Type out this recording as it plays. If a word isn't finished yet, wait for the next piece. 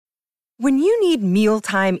When you need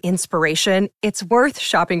mealtime inspiration, it's worth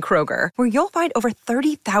shopping Kroger, where you'll find over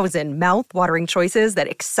 30,000 mouth-watering choices that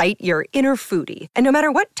excite your inner foodie. And no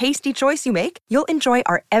matter what tasty choice you make, you'll enjoy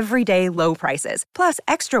our everyday low prices, plus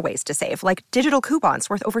extra ways to save, like digital coupons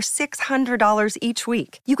worth over $600 each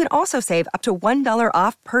week. You can also save up to $1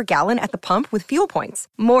 off per gallon at the pump with fuel points.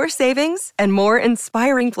 More savings and more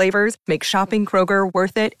inspiring flavors make shopping Kroger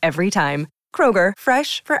worth it every time. Kroger,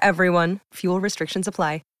 fresh for everyone. Fuel restrictions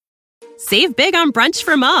apply. Save big on brunch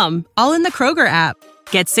for mom, all in the Kroger app.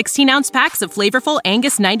 Get 16-ounce packs of flavorful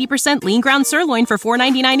Angus 90% lean ground sirloin for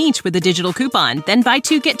 $4.99 each with a digital coupon. Then buy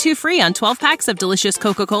 2, get 2 free on 12 packs of delicious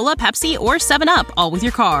Coca-Cola, Pepsi, or 7-Up, all with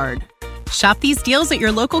your card. Shop these deals at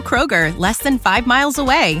your local Kroger, less than 5 miles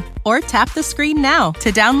away. Or tap the screen now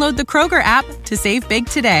to download the Kroger app to save big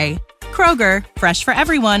today. Kroger, fresh for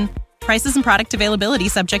everyone. Prices and product availability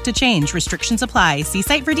subject to change. Restrictions apply. See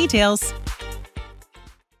site for details.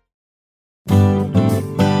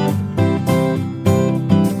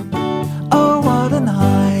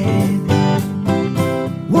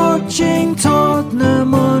 Watching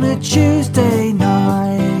Tottenham on a Tuesday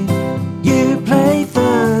night. You play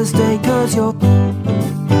Thursday 'cause you're...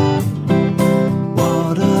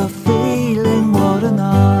 What a feeling, what a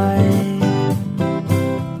night.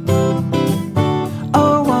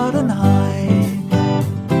 Oh, what a night.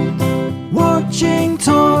 Watching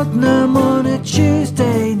Tottenham on a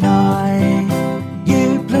Tuesday night.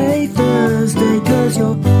 You play Thursday 'cause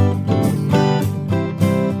you're...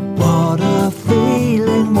 What a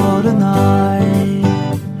feeling, what a night.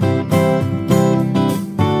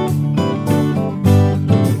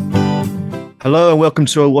 Hello and welcome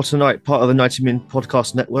to What a Night, part of the 90 Min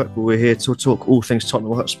Podcast Network, where we're here to talk all things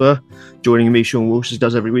Tottenham Hotspur. Joining me, Sean Walsh, as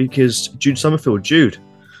does every week, is Jude Summerfield. Jude,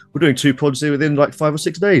 we're doing 2 pods here within like 5 or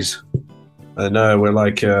 6 days. I know, we're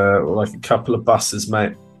like a couple of buses,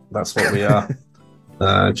 mate. That's what we are.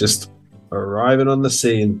 Just arriving on the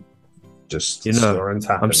scene. Just storing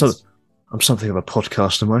tappings. I'm something of a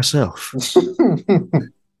podcaster myself.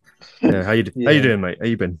 Yeah, how you doing, mate? How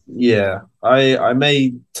you been? Yeah, I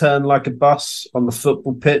may turn like a bus on the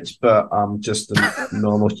football pitch, but I'm just a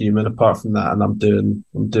normal human apart from that, and I'm doing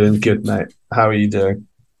good, mate. How are you doing?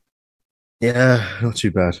 Yeah, not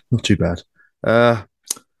too bad.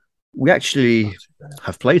 We actually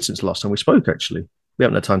have played since the last time we spoke. Actually, we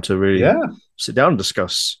haven't had time to really sit down and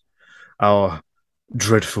discuss our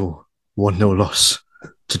dreadful 1-0 loss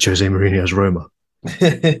to Jose Mourinho's Roma.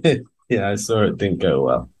 Yeah, I saw it didn't go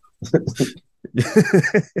well.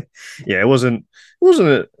 Yeah, it wasn't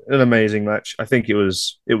an amazing match. I think it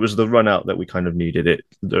was the run out that we kind of needed. It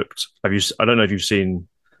looked. I don't know if you've seen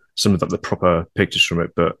some of the proper pictures from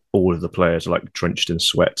it, but all of the players are like drenched in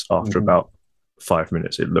sweat after about 5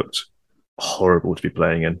 minutes. It looked horrible to be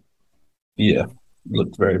playing in. Yeah,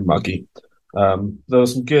 looked very muggy. There were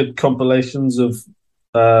some good compilations of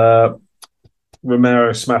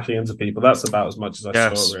Romero smashing into people. That's about as much as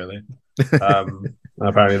I saw, really.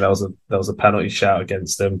 Apparently there was a penalty shout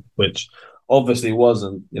against him, which obviously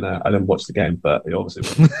wasn't. I didn't watch the game, but it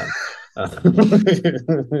obviously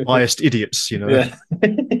wasn't. Biased idiots, Yeah.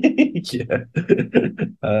 Yeah.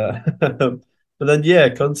 But then,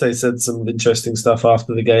 Conte said some interesting stuff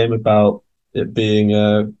after the game about it being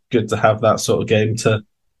good to have that sort of game to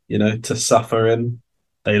suffer in.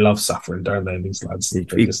 They love suffering, don't they, these lads?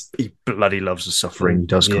 He bloody loves the suffering. He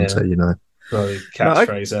does, Conte, Probably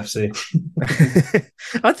catchphrase FC.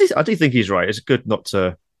 I do think he's right. It's good not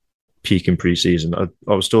to peak in pre-season. I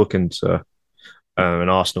was talking to an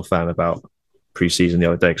Arsenal fan about pre-season the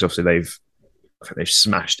other day, because obviously they've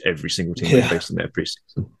smashed every single team they faced in their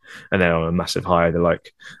pre-season, and they're on a massive high. They're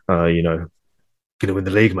like, gonna win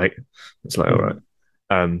the league, mate. It's like, all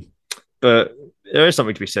right. But there is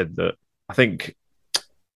something to be said that I think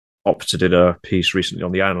Opta did a piece recently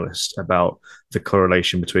on The Analyst about the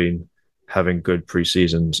correlation between having good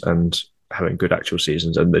pre-seasons and having good actual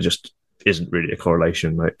seasons, and there just isn't really a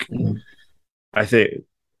correlation. I think,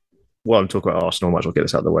 I'm talking about Arsenal, I might as well get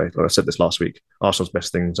this out of the way. Like I said this last week, Arsenal's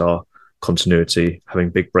best things are continuity, having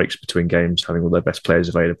big breaks between games, having all their best players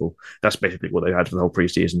available. That's basically what they had for the whole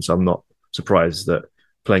pre-season, so I'm not surprised that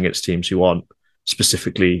playing against teams who aren't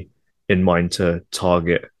specifically in mind to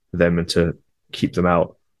target them and to keep them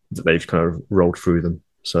out, that they've kind of rolled through them.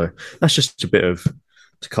 So that's just a bit of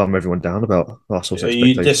to calm everyone down about Arsenal's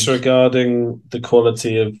expectations. Are you disregarding the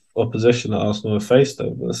quality of opposition that Arsenal have faced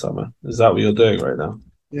over the summer? Is that what you're doing right now?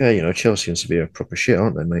 Yeah, Chelsea seems to be a proper shit,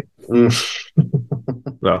 aren't they, mate?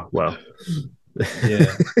 Well.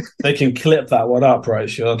 Yeah, they can clip that one up, right,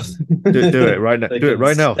 Sean? Do it right now. Do it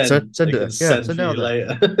right now. Send it. Yeah, send it out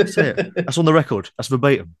later. Say it. That's on the record. That's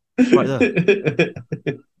verbatim. Right there.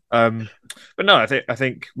 Um, but no, I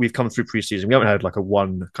think we've come through preseason. We haven't had like a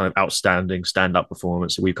one kind of outstanding stand-up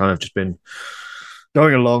performance. We've kind of just been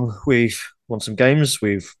going along. We've won some games.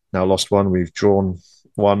 We've now lost one. We've drawn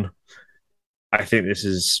one. I think this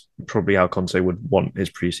is probably how Conte would want his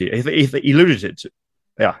preseason. He alluded it to,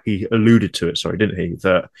 yeah, he alluded to it. Sorry, didn't he?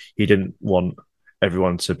 That he didn't want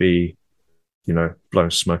everyone to be,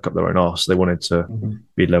 blowing smoke up their own arse. They wanted to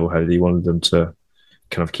be level-headed. He wanted them to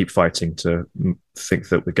kind of keep fighting, to think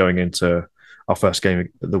that we're going into our first game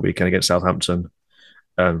of the weekend against Southampton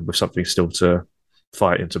with something still to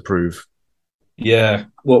fight and to prove. Yeah.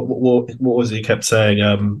 What was he kept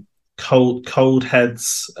saying? Cold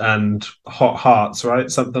heads and hot hearts, right?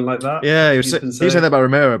 Something like that. Yeah, he was saying that about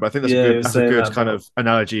Romero, but I think that's a good kind of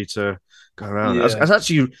analogy to go around. Yeah.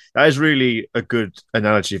 That is really a good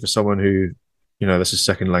analogy for someone who, that's his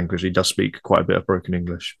second language. He does speak quite a bit of broken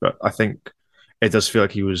English, but I think it does feel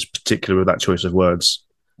like he was particular with that choice of words.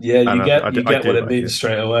 Yeah, you get what it means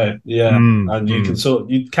straight away. Yeah, and you can sort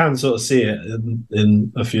of see it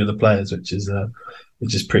in a few of the players, which is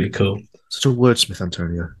pretty cool. Such a wordsmith,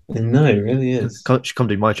 Antonio. No, it really is. She can't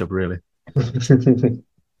do my job, really.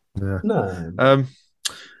 Yeah. No.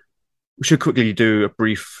 We should quickly do a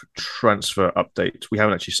brief transfer update. We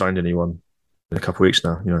haven't actually signed anyone in a couple of weeks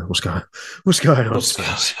now. What's going on?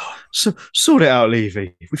 So sort it out,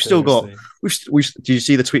 Levy. We've still got. Did you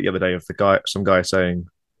see the tweet the other day of some guy saying,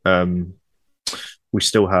 we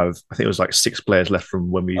still have, I think it was like 6 players left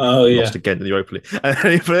from when we lost again in the Europa League.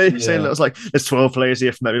 And saying that was like, there's 12 players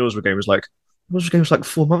here from that Middlesbrough game. It was like, Middlesbrough game was like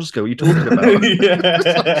 4 months ago. What are you talking about?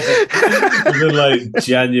 Even like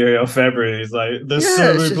January or February, it's like, there's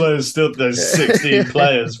so many players still, there's 16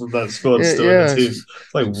 players from that squad still in the team. It's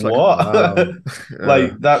like, what?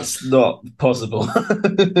 Wow. That's not possible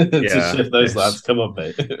to shift those lads. Come on,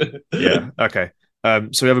 mate. Yeah, okay. So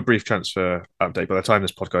we have a brief transfer update. By the time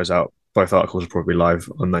this pod goes out, both articles are probably live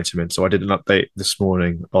on 90 Min. So I did an update this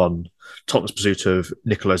morning on Tottenham's pursuit of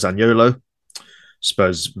Nicola Zaniolo.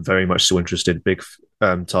 Spurs very much still interested. Big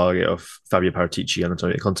target of Fabio Paratici and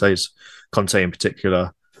Antonio Conte in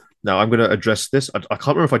particular. Now I'm going to address this. I can't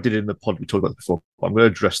remember if I did it in the pod we talked about before, but I'm going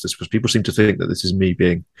to address this because people seem to think that this is me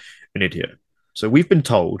being an idiot. So we've been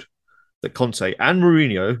told that Conte and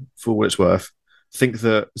Mourinho, for what it's worth, think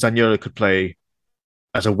that Zaniolo could play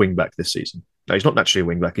as a wing-back this season. Now, he's not naturally a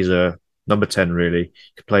wing-back. He's a number 10, really. He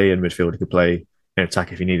could play in midfield. He could play in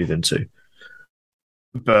attack if he needed him to.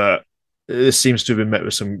 But this seems to have been met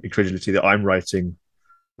with some incredulity that I'm writing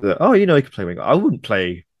that, he could play wing-back. I wouldn't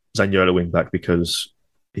play Zaniolo wing-back because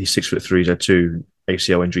he's 6'3", he's had 2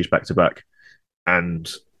 ACL injuries back-to-back,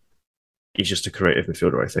 and he's just a creative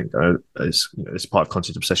midfielder, I think. It's part of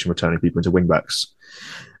Conte's obsession with turning people into wing-backs.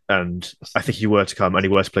 And I think if he were to come and he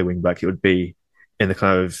were to play wing-back, it would be in the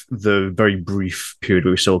kind of the very brief period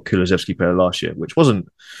where we saw Kulusevski play last year, which wasn't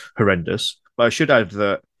horrendous. But I should add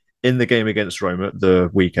that in the game against Roma the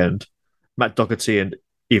weekend, Matt Doherty and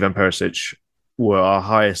Ivan Perisic were our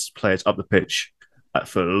highest players up the pitch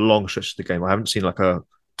for long stretches of the game. I haven't seen like a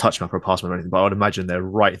touch map or a pass map or anything, but I would imagine they're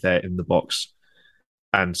right there in the box.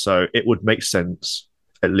 And so it would make sense,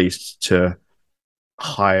 at least, to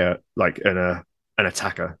hire like an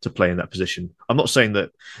attacker to play in that position. I'm not saying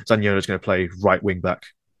that Zaniolo is going to play right wing back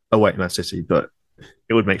away at Man City, but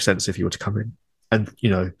it would make sense if he were to come in and,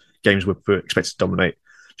 games were expected to dominate,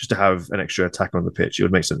 just to have an extra attacker on the pitch. It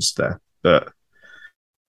would make sense there. But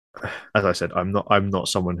as I said, I'm not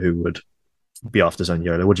someone who would be after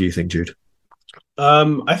Zaniolo. What do you think, Jude?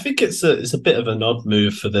 I think it's a bit of an odd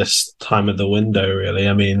move for this time of the window, really.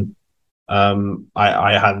 I mean,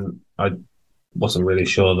 I wasn't really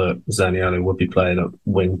sure that Zaniolo would be playing at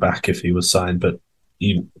wing back if he was signed, but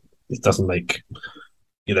it doesn't make,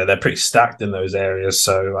 they're pretty stacked in those areas.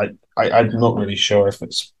 So I'm not really sure if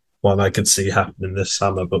it's one I could see happening this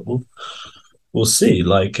summer, but we'll see.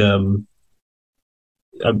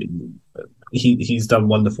 He's done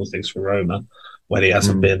wonderful things for Roma when he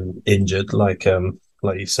hasn't been injured, like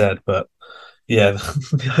you said. But yeah,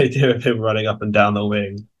 the idea of him running up and down the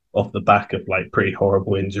wing off the back of like pretty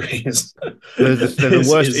horrible injuries. They're the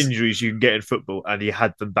worst injuries you can get in football, and he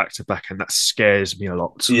had them back to back, and that scares me a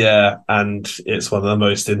lot. Yeah, and it's one of the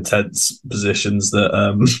most intense positions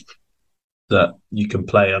that that you can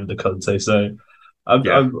play under Conte. So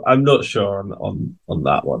I'm not sure on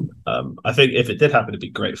that one. I think if it did happen, it'd be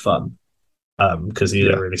great fun because he's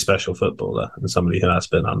a really special footballer and somebody who has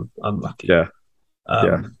been unlucky. Yeah.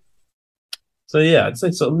 So yeah, I'd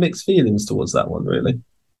say sort of mixed feelings towards that one, really.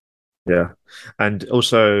 Yeah, and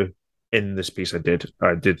also in this piece I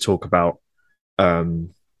did talk about Roma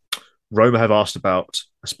have asked about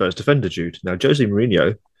a Spurs defender, Jude. Now, Jose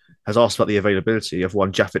Mourinho has asked about the availability of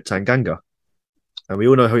one Japhet Tanganga. And we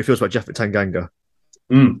all know how he feels about Japhet Tanganga.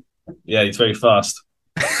 Yeah, he's very fast.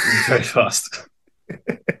 He's very fast.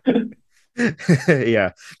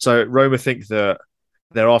 Yeah. So Roma think that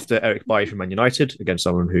they're after Eric Bailly from Man United, again,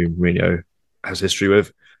 someone who Mourinho has history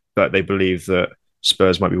with, but they believe that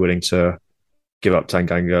Spurs might be willing to give up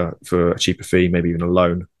Tanganga for a cheaper fee, maybe even a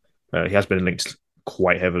loan. He has been linked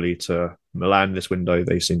quite heavily to Milan this window.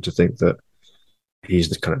 They seem to think that he's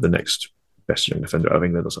the next best young defender of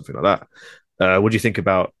England or something like that. What do you think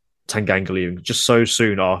about Tanganga leaving just so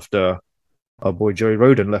soon after our boy Joey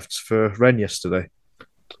Rodon left for Rennes yesterday?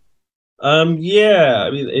 Yeah,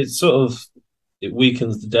 I mean, it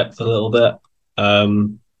weakens the depth a little bit. I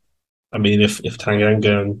mean, if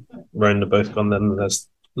Tanganga and Rennes are both gone, then there's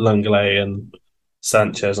Lenglet and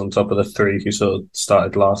Sanchez on top of the three who sort of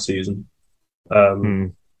started last season.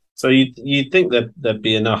 So you'd think that there'd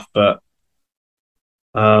be enough, but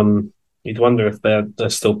you'd wonder if they're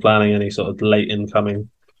still planning any sort of late incoming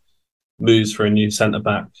moves for a new centre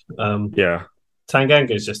back. Yeah,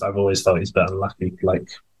 Tanganga is just, I've always felt he's better lucky. Like,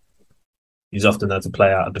 he's often had to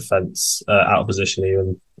play out of defence, out of position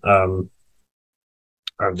even.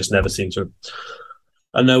 And just never seemed to.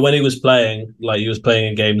 I know when he was playing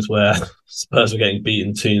in games where Spurs were getting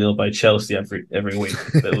beaten 2-0 by Chelsea every week.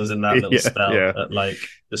 It was in that little spell at like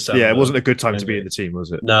December. Yeah, it wasn't a good time to be in the team,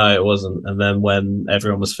 was it? No, it wasn't. And then when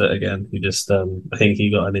everyone was fit again, he just I think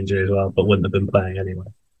he got an injury as well, but wouldn't have been playing anyway.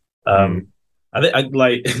 I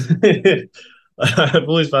think I've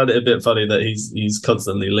always found it a bit funny that he's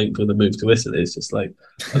constantly linked with a move to Italy. It's just like,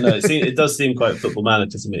 I know it does seem quite Football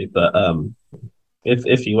Manager to me, but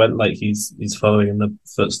if he went like he's following in the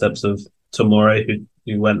footsteps of Tomori,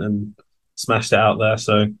 who went and smashed it out there.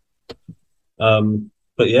 So,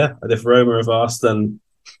 but yeah, and if Roma have asked, then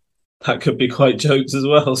that could be quite jokes as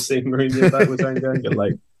well. Seeing Mourinho back with Tanganga,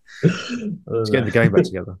 like, it's getting the gang back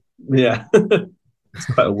together. Yeah. It's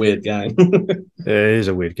quite a weird gang. It is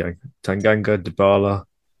a weird gang. Tanganga, Dybala,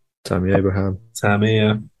 Tammy Abraham. Tammy,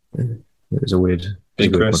 yeah. It is a weird.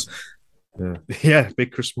 Big Chris. Yeah,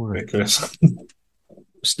 Big Chris Moore. Big Chris.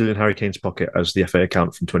 Still in Harry Kane's pocket, as the FA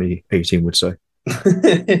account from 2018 would say.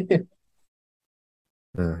 Do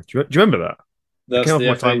you remember that? It came up on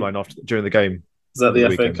my timeline during the game. Is that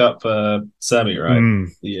the FA Cup semi, right?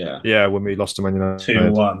 Yeah, when we lost to Man United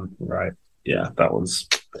 2-1, right? Yeah, that was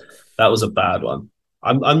a bad one.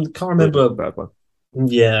 I can't remember. Bad one.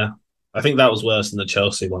 Yeah, I think that was worse than the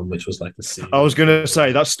Chelsea one, which was like a C. I was gonna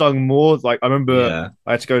say that stung more. Like, I remember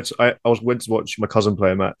I had to go to. I went to watch my cousin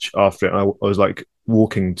play a match after it, and I was like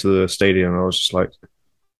walking to the stadium, and I was just like,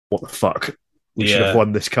 "What the fuck? We should have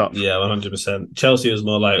won this cup." Yeah, 100%. Chelsea was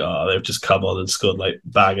more like, "Oh, they've just come on and scored like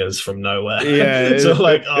baggers from nowhere." Yeah, so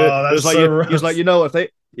like, "Oh, that's so rough." He was like,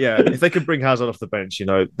 if they can bring Hazard off the bench,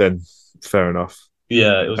 then fair enough.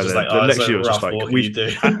 Yeah, it was just like, the next year it was just like we do.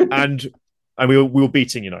 and we were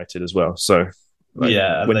beating United as well. So when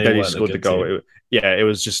they scored the goal, it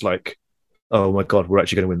was just like, oh my god, we're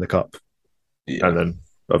actually going to win the cup. Yeah. And then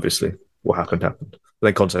obviously what happened.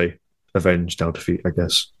 Then Conte avenged our defeat, I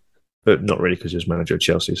guess, but not really because he was manager of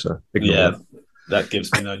Chelsea. So that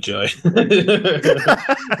gives me no joy.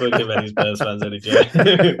 Won't give any Spurs fans any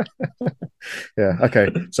joy. Yeah. Okay.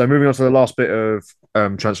 So moving on to the last bit of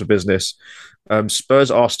transfer business.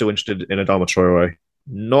 Spurs are still interested in Adama Traore.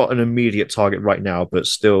 Not an immediate target right now, but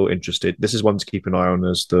still interested. This is one to keep an eye on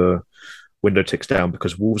as the window ticks down,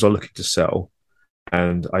 because Wolves are looking to sell,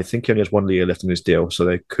 and I think he only has 1 year left on his deal, so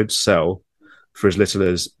they could sell for as little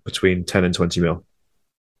as between 10 and 20 mil.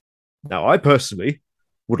 Now, I personally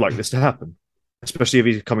would like this to happen, especially if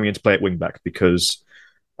he's coming in to play at wing back, because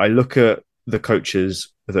I look at the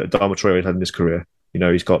coaches that Adama Traore had in his career.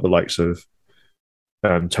 He's got the likes of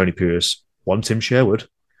Tony Pulis, Tim Sherwood,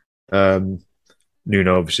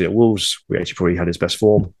 Nuno obviously at Wolves, we actually probably had his best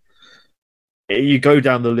form. You go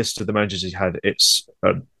down the list of the managers he had, it's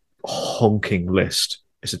a honking list.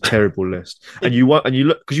 It's a terrible list. And you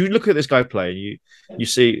look at this guy play, and you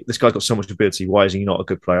see this guy's got so much ability. Why is he not a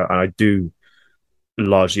good player? And I do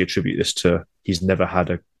largely attribute this to he's never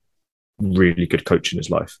had a really good coach in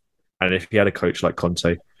his life. And if he had a coach like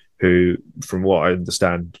Conte, who, from what I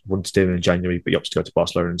understand, wanted him in January, but he opted to go to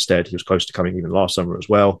Barcelona instead. He was close to coming even last summer as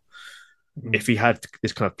well. If he had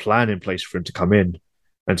this kind of plan in place for him to come in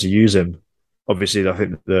and to use him, obviously I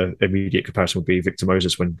think the immediate comparison would be Victor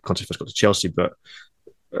Moses when Conte first got to Chelsea, but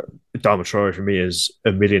Adama Traore for me is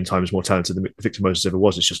a million times more talented than Victor Moses ever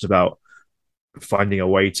was. It's just about finding a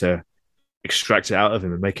way to extract it out of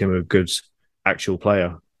him and make him a good actual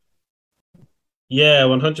player. Yeah,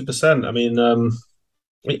 100%. I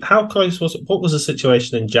mean, how close was it? What was the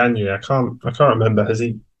situation in January? I can't remember. Has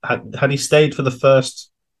he had he stayed for the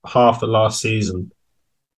first half of last season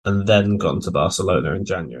and then gone to Barcelona in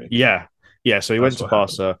January. Yeah. So he went to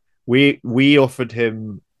Barca. We offered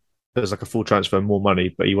him as like a full transfer, more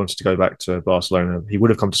money, but he wanted to go back to Barcelona. He would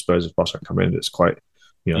have come to Spurs if Barca had come in. It's quite,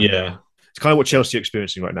 it's kind of what Chelsea are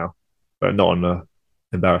experiencing right now, but not on an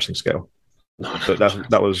embarrassing scale. But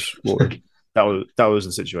that was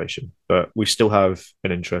the situation. But we still have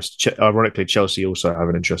an interest. Ironically, Chelsea also have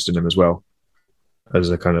an interest in him as well, as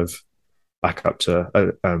a kind of backup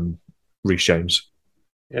to Reece James.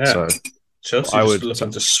 Yeah, so Chelsea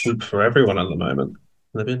looking to swoop for everyone at the moment.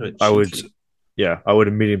 They've been a bit cheeky. I would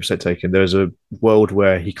 1,000,000% take him. There's a world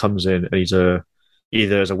where he comes in and he's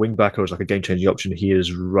either as a wing back or as like a game changing option. He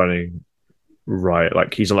is running right.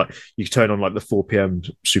 Like he's like, you turn on like the 4 p.m.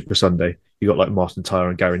 Super Sunday. You got like Martin Tyler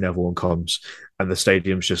and Gary Neville on comms, and the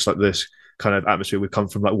stadium's just like this kind of atmosphere. We come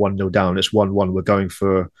from like 1-0 down. It's 1-1. We're going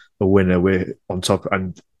for a winner. We're on top,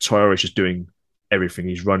 and Traore is just doing everything.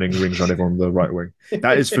 He's running rings around everyone on the right wing.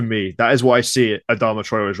 That is, for me, that is what I see it, Adama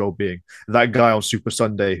Traore's role being. That guy on Super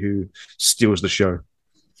Sunday who steals the show.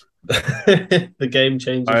 The game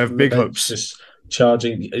changer. I have big hopes. Just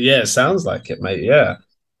charging. Yeah, it sounds like it, mate. Yeah.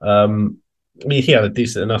 I mean, he had a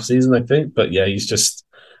decent enough season, I think. But yeah, he's just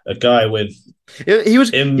a guy with... He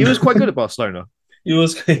was quite good at Barcelona. He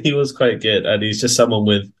was quite good. And he's just someone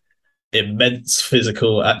with immense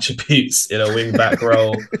physical attributes in a wing-back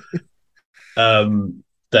role.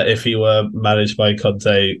 That if he were managed by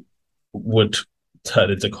Conte would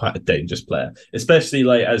turn into quite a dangerous player, especially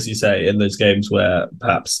like, as you say, in those games where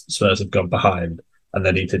perhaps Spurs have gone behind and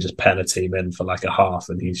they need to just pen a team in for like a half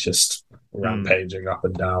and he's just rampaging up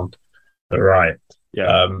and down the right.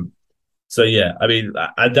 Yeah. So yeah, I mean,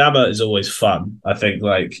 Adama is always fun. I think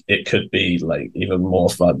like it could be like even more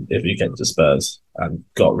fun if he came to Spurs and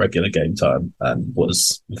got regular game time and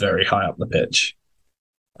was very high up the pitch.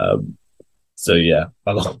 So yeah,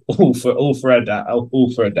 all for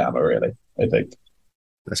Adama, really. I think.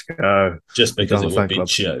 Let's go. Just because it would be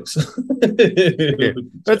jokes. Yeah.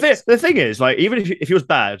 The thing is, like, even if he was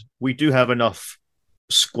bad, we do have enough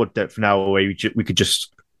squad depth now where we could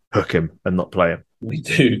just hook him and not play him. We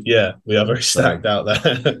do, yeah. We are very stacked out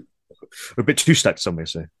there. We're a bit too stacked, some may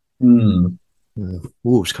say. Mm.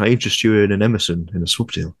 Can I interest you in an Emerson in a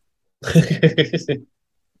swap deal? Book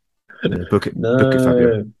it,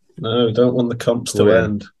 Fabio. No, we don't want the comps to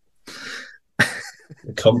end.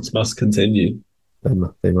 The comps must continue.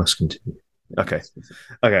 They must continue. Okay.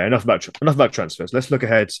 Enough about transfers. Let's look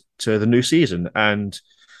ahead to the new season. And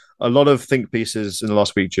a lot of think pieces in the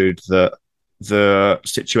last week, Jude, that the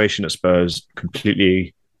situation at Spurs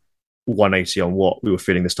completely 180 on what we were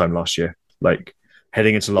feeling this time last year. Like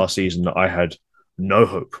heading into last season, I had no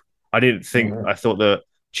hope. I thought the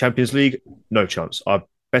Champions League, no chance. Our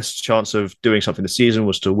best chance of doing something this season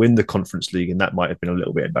was to win the Conference League, and that might have been a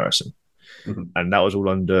little bit embarrassing. Mm-hmm. And that was all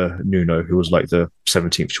under Nuno, who was like the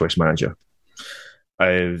 17th choice manager.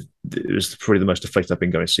 It was probably the most deflated I've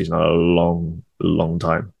been going this season in a long, long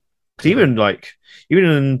time. Even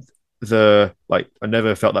in the I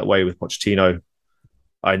never felt that way with Pochettino.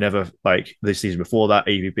 I never this season before that,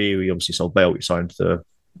 AVB, we obviously sold Bale, we signed the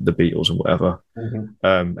Beatles and whatever.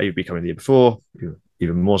 Mm-hmm. AVB coming the year before,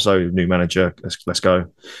 even more so, new manager, let's go.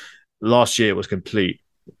 Last year it was complete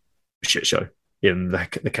shit show.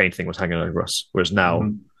 The Kane thing was hanging over us. Whereas now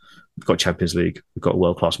we've got Champions League, we've got a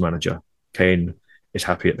world-class manager. Kane is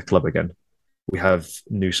happy at the club again. We have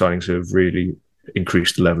new signings who have really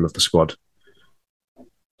increased the level of the squad.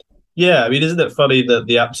 Yeah, I mean, isn't it funny that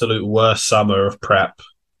the absolute worst summer of prep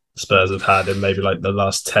Spurs have had in maybe like the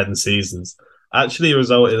last 10 seasons actually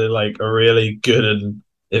resulted in like a really good and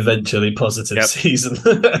eventually positive season.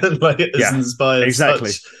 And like it has inspired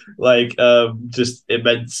such just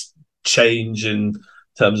immense change in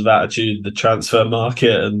terms of attitude, the transfer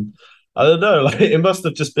market, and I don't know, like it must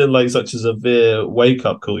have just been like such a severe wake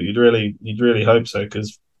up call. You'd really hope so,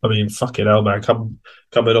 because I mean, fucking hell, man,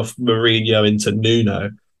 coming off Mourinho into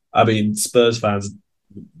Nuno. I mean, Spurs fans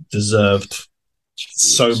deserved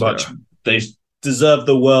so much. They deserve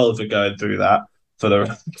the world for going through that for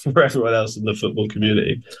everyone else in the football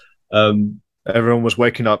community. Everyone was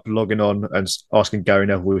waking up, logging on, and asking Gary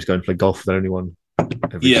Neville who was going to play golf with anyone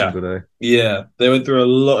every single day. Yeah, they went through a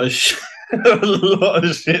lot of shit. A lot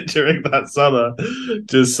of shit during that summer.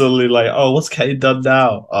 Just suddenly like, oh, what's Kane done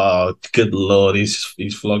now? Oh, good lord, he's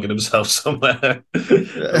flogging himself somewhere.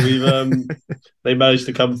 They managed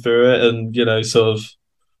to come through it and sort of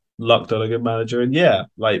lucked on a good manager. And yeah,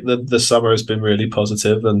 like the summer has been really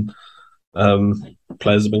positive, and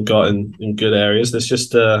players have been got in good areas. There's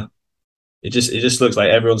just it just looks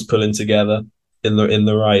like everyone's pulling together in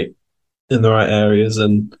the right in the right areas,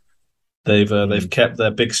 and they've kept their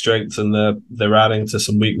big strengths, and they're adding to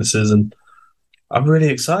some weaknesses, and I'm really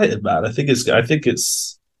excited, man. I think it's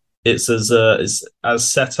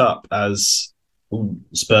as set up as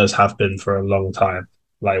Spurs have been for a long time.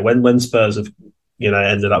 Like when Spurs have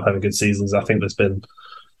ended up having good seasons, I think there's been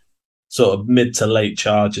sort of mid to late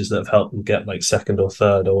charges that have helped them get like second or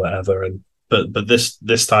third or whatever. And but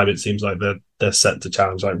this time it seems like they're set to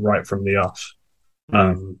challenge like right from the off.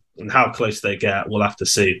 And how close they get, we'll have to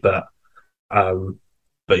see. But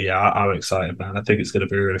yeah, I'm excited, man. I think it's going to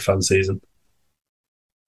be a really fun season.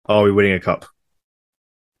 Are we winning a cup?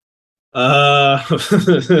 I'll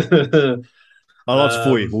answer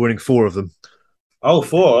for you. We're winning 4 of them. Oh,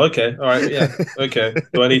 4. Okay. All right. Yeah. Okay.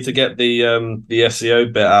 Do I need to get the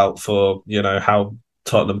SEO bit out for, how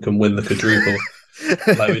Tottenham can win the quadruple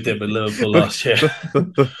like we did with Liverpool last year?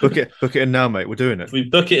 Book it in now, mate. We're doing it. If we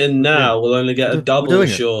book it in now, we'll only get a double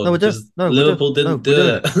short. No, Liverpool didn't do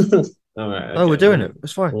it. All right. Okay. No, we're doing it.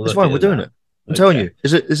 It's fine. It's fine. We're doing it. I'm telling you.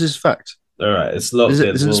 This is fact. All right. It's locked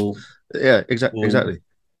in. Yeah, exactly.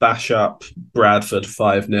 Bash up Bradford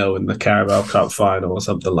 5-0 in the Carabao Cup final or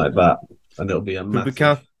something like that, and it'll be a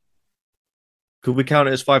massive... Could we count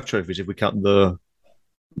it as 5 trophies if we count the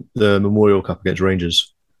Memorial Cup against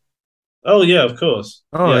Rangers? Oh yeah, of course.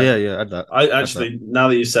 Oh yeah. Add that. Now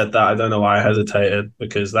that you said that, I don't know why I hesitated,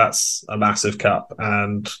 because that's a massive cup,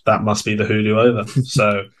 and that must be the hoodoo over.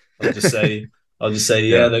 So I'll just say,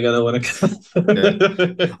 yeah, they're going to win a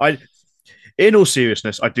cup. In all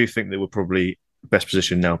seriousness, I do think that we're probably best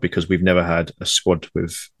positioned now because we've never had a squad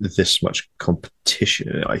with this much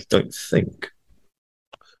competition. I don't think.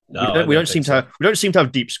 No, we don't seem to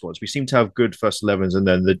have deep squads. We seem to have good first 11s, and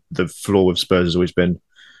then the flaw with Spurs has always been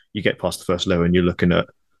you get past the first 11, you're looking at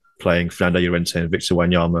playing Fernando Llorente and Victor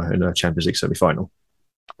Wanyama in a Champions League semi-final.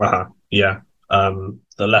 Yeah. The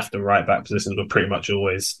left and right back positions were pretty much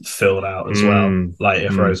always filled out as well. Like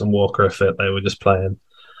if Rose and Walker are fit, they were just playing.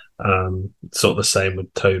 Sort of the same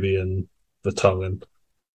with Toby and Vertonghen.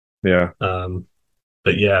 Yeah.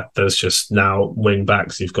 But yeah, there's just now wing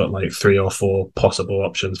backs. You've got like 3 or 4 possible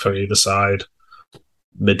options for either side.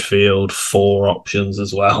 Midfield, 4 options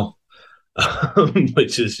as well,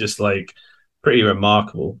 which is just like pretty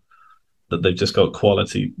remarkable that they've just got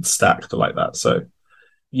quality stacked like that. So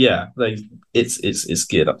yeah, it's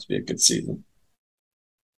geared up to be a good season.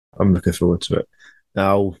 I'm looking forward to it.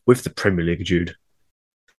 Now with the Premier League, Jude,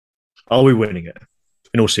 are we winning it?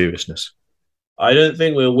 In all seriousness, I don't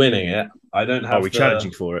think we're winning it. I don't have. Are we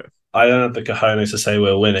challenging for it? I don't have the cojones to say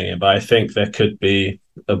we're winning it, but I think there could be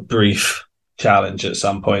a brief challenge at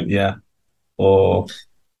some point, yeah, or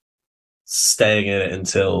staying in it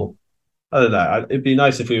until, I don't know. It'd be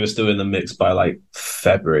nice if we were still in the mix by like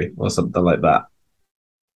February or something like that.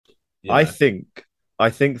 Yeah. I think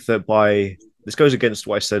that this goes against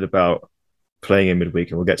what I said about playing in midweek,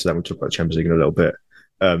 and we'll get to that when we talk about Champions League in a little bit.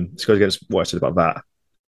 This goes against what I said about that,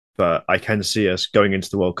 but I can see us going into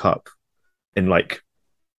the World Cup in like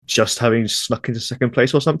just having snuck into second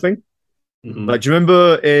place or something. Mm-hmm. Like, do you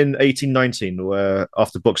remember in 18-19 where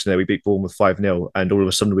after Boxing Day we beat Bournemouth 5-0 and all of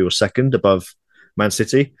a sudden we were second above Man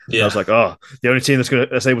City? Yeah. I was like, the only team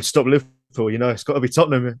that's able to stop Liverpool, it's got to be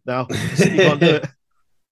Tottenham now. City can't do it.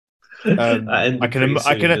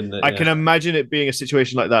 I can imagine it being a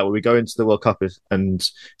situation like that where we go into the World Cup and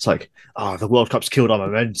it's like, the World Cup's killed our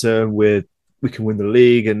momentum. We can win the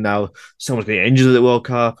league, and now someone's getting injured at the World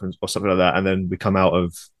Cup or something like that, and then we come out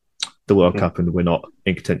of the World Cup and we're not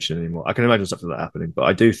in contention anymore. I can imagine something like that happening, but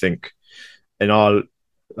I do think in our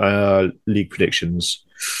league predictions,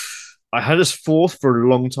 I had us 4th for a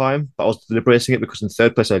long time, but I was deliberating it because in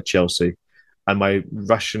 3rd place I had Chelsea, and my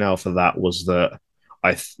rationale for that was that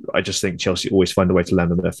I just think Chelsea always find a way to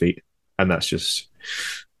land on their feet, and that's just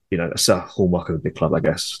that's a hallmark of a big club, I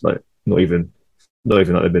guess. Like not even like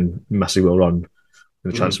they've been massively well run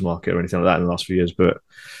in the transfer market or anything like that in the last few years. But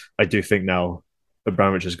I do think now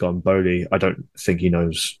Abramovich has gone. Bowley, I don't think he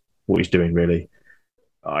knows what he's doing really.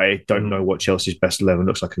 I don't know what Chelsea's best 11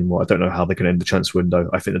 looks like anymore. I don't know how they can end the transfer window.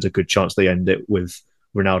 I think there's a good chance they end it with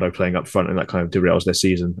Ronaldo playing up front, and that kind of derails their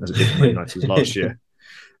season as it did for United last year.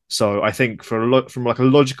 So I think from like a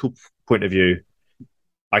logical point of view,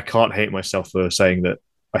 I can't hate myself for saying that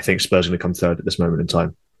I think Spurs are going to come 3rd at this moment in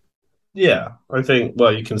time. Yeah, I think,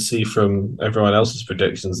 you can see from everyone else's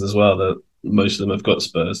predictions as well that most of them have got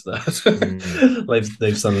Spurs there.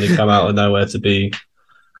 They've suddenly come out of nowhere to be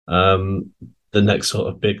the next sort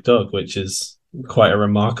of big dog, which is quite a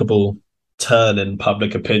remarkable turn in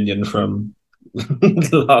public opinion from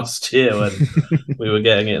last year when we were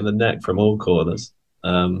getting it in the neck from all corners.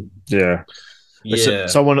 Yeah. Yeah,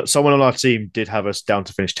 Someone on our team did have us down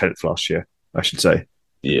to finish 10th last year, I should say.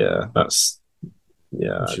 yeah, that's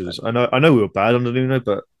yeah. Which is, I know we were bad under Nuno,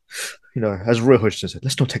 but as Roy Hodgson said,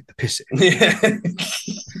 let's not take the piss. Yeah,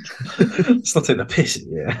 let's not take the piss.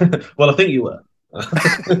 Yeah. Well, I think you were.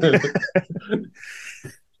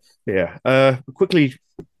 Yeah. Quickly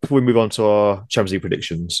before we move on to our Champions League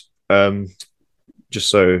predictions, just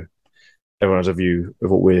so everyone has a view of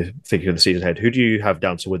what we're thinking of the season ahead, who do you have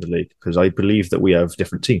down to win the league? Because I believe that we have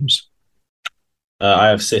different teams. I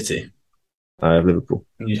have City. I have Liverpool.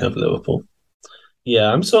 You have Liverpool.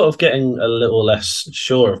 Yeah, I'm sort of getting a little less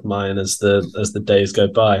sure of mine as the days go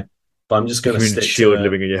by. But I'm just going to stick to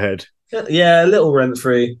living in your head. Yeah, a little rent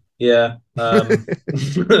free. Yeah. Haaland's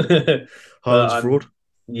fraud.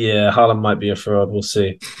 Yeah, Haaland might be a fraud. We'll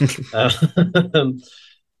see.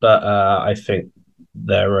 But I think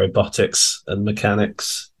their robotics and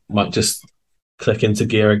mechanics might just click into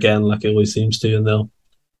gear again, like it always seems to, and they'll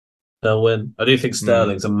win. I do think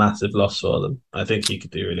Sterling's a massive loss for them. I think he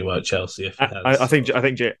could do really well at Chelsea if he has. I think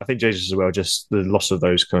Jesus as well. Just the loss of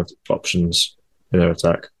those kind of options in their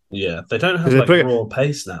attack. Yeah, they don't have raw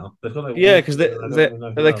pace now. They've got because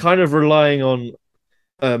they're kind of relying on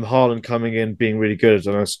Haaland coming in being really good.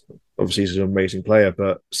 And obviously he's an amazing player,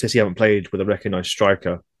 but City haven't played with a recognised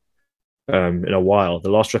striker in a while. The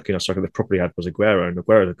last recognised striker they properly had was Aguero, and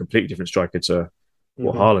Aguero is a completely different striker to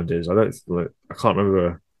what Haaland is. I can't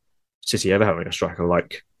remember City ever having a striker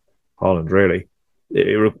like Haaland. Really,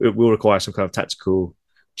 it will require some kind of tactical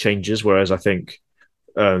changes. Whereas I think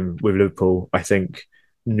with Liverpool, I think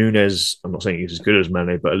Nunes, I'm not saying he's as good as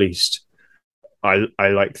Mane, but at least I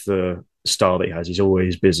like the style that he has. He's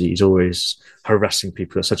always busy. He's always harassing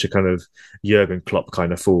people. That's such a kind of Jurgen Klopp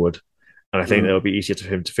kind of forward. And I think it'll be easier for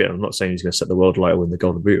him to fit in. I'm not saying he's going to set the world light or win the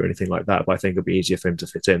Golden Boot or anything like that, but I think it'll be easier for him to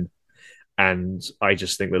fit in. And I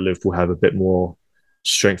just think that Liverpool have a bit more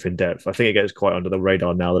strength in depth. I think it gets quite under the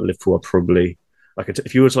radar now that Liverpool are probably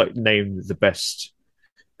if you were to name the best,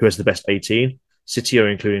 who has the best 18, City are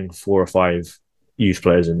including 4 or 5 youth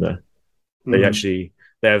players in there. They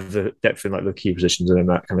have the depth in the key positions, and then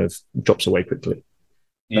that kind of drops away quickly.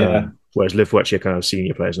 Yeah. Whereas Liverpool actually are kind of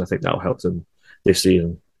senior players, and I think that'll help them this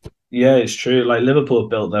season. Yeah, it's true. Liverpool have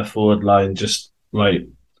built their forward line just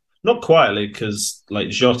not quietly, because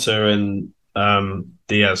Jota and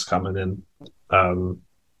Diaz coming in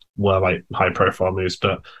were high profile moves,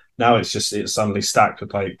 but now it's suddenly stacked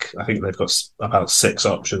with I think they've got about 6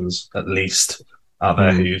 options at least out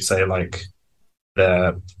there who you'd say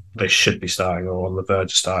they should be starting or on the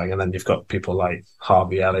verge of starting, and then you've got people like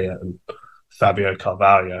Harvey Elliott and Fabio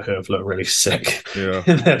Carvalho who have looked really sick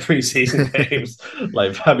in their preseason games.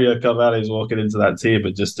 Fabio Carvalho's walking into that team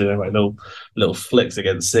and just doing little flicks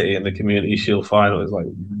against City in the Community Shield final. It's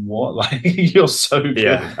what? You're so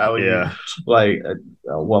good. How are you?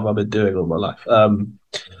 What have I been doing all my life?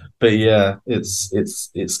 But yeah, it's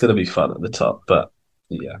going to be fun at the top. But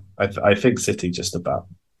yeah, I think City just about.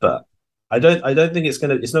 But I don't think it's not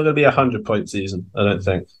going to be 100-point season. I don't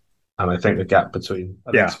think. And I think the gap between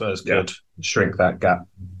Spurs could shrink that gap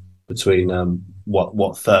between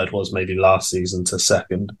what third was maybe last season to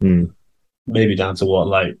second, maybe down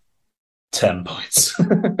to 10 points,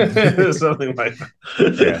 something like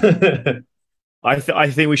that. Yeah. I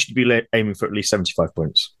think we should be aiming for at least 75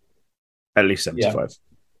 points, at least 75.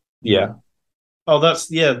 Yeah. Oh, that's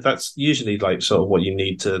usually sort of what you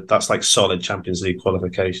need to. That's solid Champions League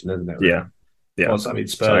qualification, isn't it? Yeah. Yeah. Well,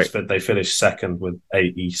 Spurs, they finished second with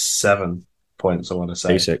 87 points, I want to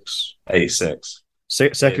say. 86.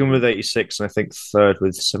 Second with 86, and I think third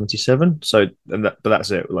with 77. So, but that's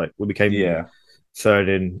it. We became third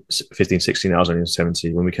in 15-16, that was only in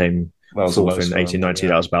 70. When we came fourth in 18-19,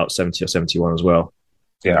 that was about 70 or 71 as well.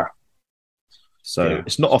 Yeah. So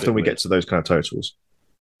it's not often we get to those kind of totals.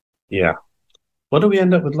 Yeah. What did we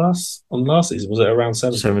end up with last season? Was it around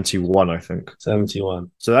 70? 71, I think.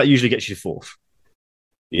 71. So that usually gets you fourth.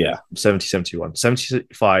 Yeah. 70, 71.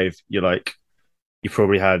 75, you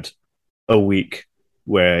probably had a week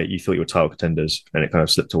where you thought you were title contenders and it kind of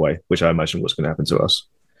slipped away, which I imagine was going to happen to us.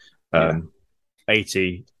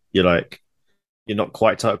 80, you're not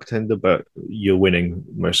quite title contender, but you're winning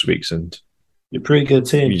most weeks and you're a pretty good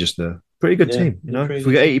team. You're just a pretty good team. If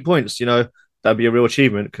we get 80 points, that'd be a real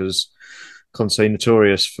achievement, because Conte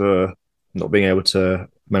notorious for not being able to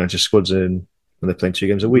manage his squads in when they're playing 2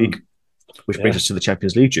 games a week, which brings us to the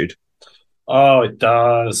Champions League, Jude. Oh, it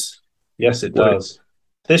does. Yes, it does.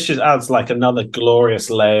 This just adds another glorious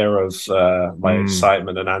layer of my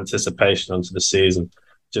excitement and anticipation onto the season.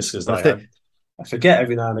 Just because I forget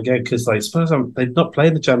every now and again, because Spurs they've not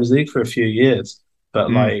played the Champions League for a few years,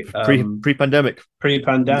 but like pre-pandemic,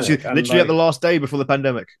 pre-pandemic, literally at the last day before the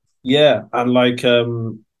pandemic. Yeah, and like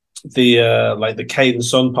the Kane and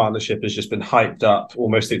Son partnership has just been hyped up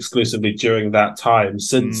almost exclusively during that time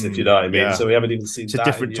since, if you know what I mean. Yeah. So we haven't even seen It's a that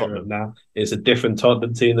different in Europe Tottenham. now. It's a different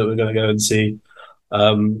Tottenham team that we're going to go and see.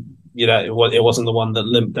 It wasn't the one that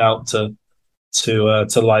limped out to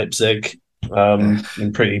Leipzig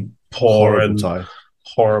in pretty poor and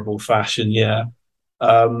horrible fashion. Yeah,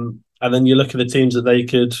 and then you look at the teams that they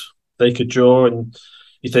could draw, and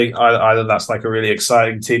you think either that's like a really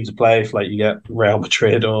exciting team to play, if like you get Real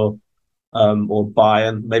Madrid or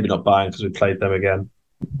Bayern. Maybe not Bayern because we played them again.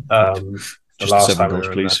 The just last the 7 time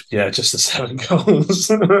goals, please. Yeah, just the 7 goals.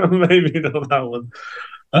 Maybe not that one.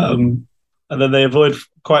 And then they avoid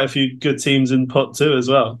quite a few good teams in pot 2 as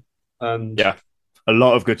well. And yeah, a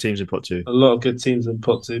lot of good teams in pot 2. A lot of good teams in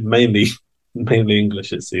pot 2, mainly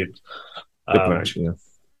English, it seems. Good point, actually, yeah.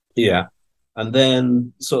 Yeah. And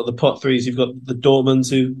then sort of the pot 3s, you've got the Dortmunds,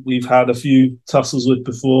 who we've had a few tussles with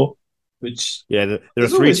before, which there are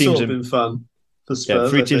 3 teams sort of been fun for Spurs.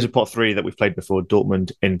 3 teams in pot 3 that we've played before: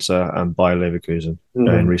 Dortmund, Inter, and Bayer Leverkusen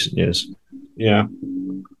in recent years. Yeah.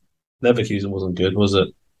 Leverkusen wasn't good, was it?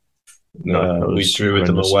 No, we drew with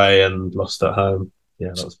them away and lost at home. Yeah,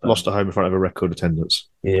 that was bad. Lost at home in front of a record attendance.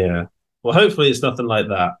 Yeah. Well, hopefully it's nothing like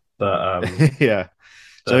that. But yeah.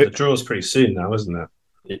 So the draw's pretty soon now, isn't it?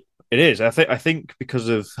 It is. I think because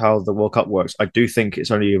of how the World Cup works, I do think it's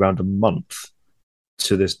only around a month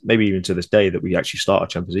to this, maybe even to this day, that we actually start our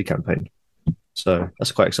Champions League campaign. So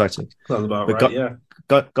that's quite exciting. Sounds about right, yeah.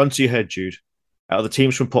 Gun to your head, Jude. Out of the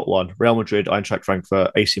teams from pot 1, Real Madrid, Eintracht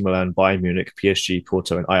Frankfurt, AC Milan, Bayern Munich, PSG,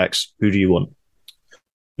 Porto, and Ajax, who do you want?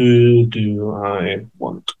 Who do I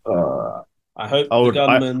want? I hope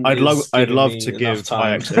I'd love to give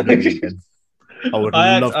Ajax a little again. I would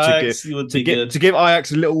love to give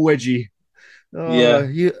Ajax a little wedgie.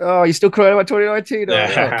 You still crying about 2019?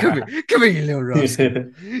 Come here, you little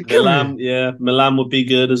rascal. Milan would be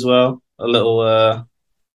good as well. A little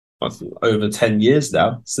over 10 years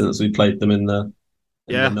now since we played them in the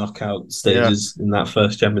knockout stages in that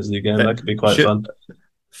first Champions League game. That could be quite fun.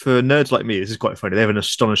 For nerds like me, this is quite funny. They have an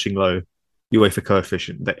astonishing low UEFA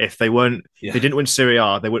coefficient. That if they didn't win Serie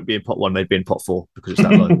A, they wouldn't be in pot 1. They'd be in pot 4 because it's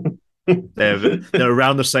that low. They're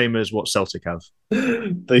around the same as what Celtic have.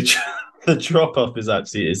 The drop off is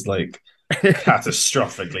like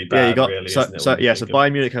catastrophically bad. So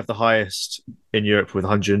Bayern Munich have the highest in Europe with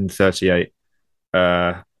 138.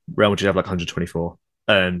 Real Madrid have like 124,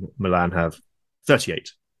 and Milan have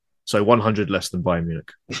 38. So 100 less than Bayern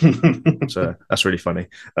Munich. So that's really funny.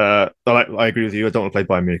 I agree with you. I don't want to play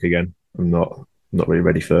Bayern Munich again. I'm not really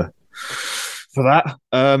ready for that.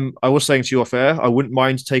 I was saying to you off air, I wouldn't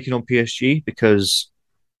mind taking on PSG because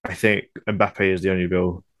I think Mbappe is the only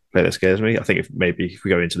real player that scares me. I think if we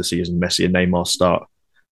go into the season, Messi and Neymar start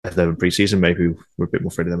as they were in pre-season, maybe we're a bit more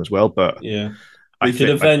afraid of them as well. But yeah, we could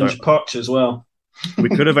avenge Poch as well. We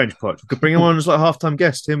could avenge Poch. We could bring him on as like a half-time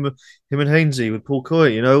guest. Him and Hainsey with Paul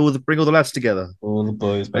Coy. Bring all the lads together. All the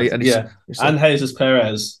boys. And Jesus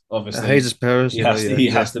Perez, obviously. Jesus Perez. He has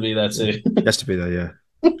to be there too. He has to be there. Yeah.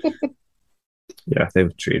 Yeah, they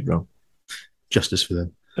were treated wrong. Justice for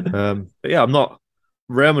them. But yeah, I'm not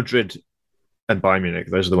Real Madrid and Bayern Munich.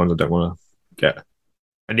 Those are the ones I don't want to get.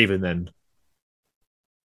 And even then,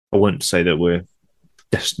 I wouldn't say that we're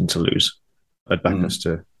destined to lose. I'd back us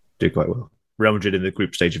to do quite well. Real Madrid in the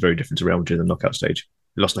group stage are very different to Real Madrid in the knockout stage.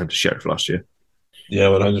 We lost to Sheriff last year. Yeah,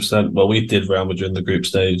 100%. Well, we did Real Madrid in the group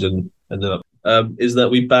stage and ended up is that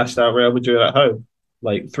we bashed out Real Madrid at home,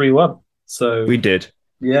 like 3-1. So we did.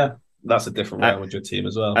 Yeah, that's a different Real Madrid team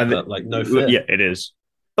as well. But no fear. Yeah, it is.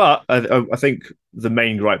 But I think the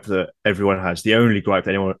main gripe that everyone has, the only gripe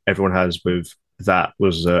that everyone has with that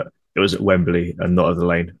was it was at Wembley and not at the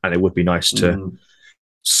Lane, and it would be nice to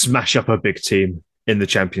smash up a big team in the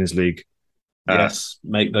Champions League. Yes,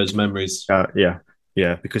 make those memories.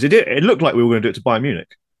 Yeah, because it looked like we were going to do it to Bayern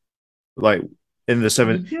Munich. Like in the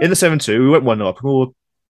 7-2, we went 1-0 up and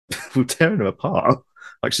we were tearing them apart.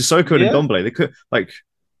 Like Sissoko and Ndombele, they could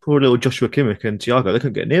poor little Joshua Kimmich and Thiago, they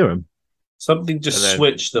couldn't get near him. Something just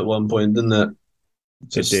switched at one point, didn't it?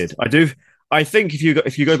 It did. I think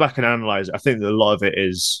if you go back and analyze it, I think that a lot of it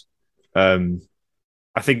is. I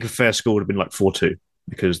think a fair score would have been like 4-2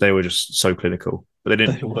 because they were just so clinical. But they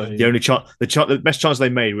didn't. The best chance they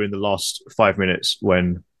made were in the last 5 minutes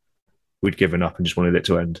when we'd given up and just wanted it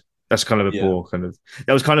to end. That's kind of poor kind of.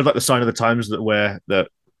 That was kind of like the sign of the times that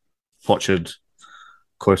Poch had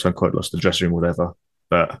quote unquote lost the dressing room, or whatever.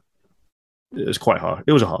 But it was quite hard.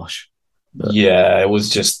 It was harsh. Yeah, it was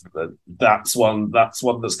just that's one that's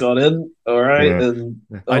gone in. All right, Yeah. and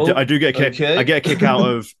I do get a kick. okay. I get a kick out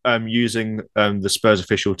of using the Spurs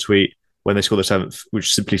official tweet when they score the 7th,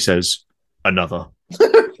 which simply says another.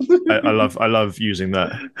 I love using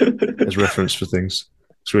that as reference for things.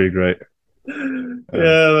 It's really great.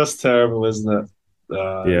 Yeah, that's terrible, isn't it?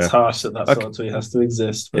 It's Yeah. harsh that Okay. sort of tweet has to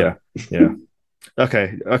exist. Yeah. But Yeah.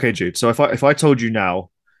 Okay, Jude. So if I told you now,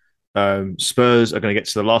 Spurs are going to get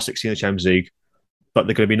to the last 16 of the Champions League, but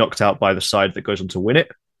they're going to be knocked out by the side that goes on to win it,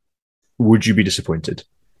 would you be disappointed?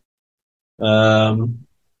 um,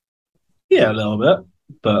 yeah, a little bit,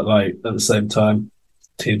 but like at the same time,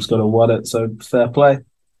 team's got to win it, so fair play.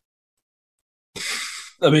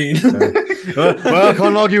 I mean, Well, I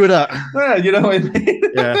can't argue with that. yeah, you know what I mean.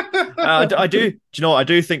 Yeah, I do. Do you know what? I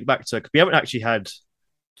do think back to we haven't actually had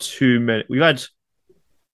too many. We've had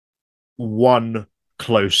one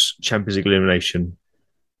close Champions League elimination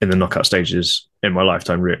in the knockout stages in my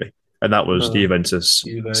lifetime, really, and that was the Juventus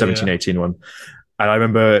Juve, 17-18 one. And I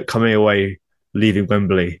remember coming away, leaving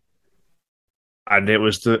Wembley, and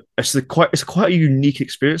it's quite a unique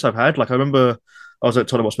experience I've had. Like I remember I was at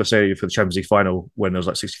Tottenham Hotspur Stadium for the Champions League final when there was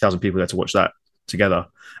like 60,000 people there to watch that together.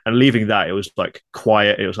 And leaving that, it was like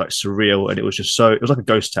quiet, it was like surreal, and it was just it was like a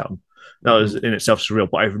ghost town. That was in itself surreal.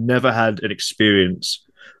 But I've never had an experience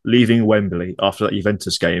leaving Wembley after that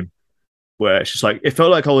Juventus game where it's just like it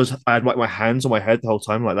felt like I had like my hands on my head the whole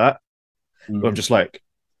time like that. I'm just like,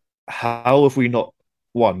 how have we not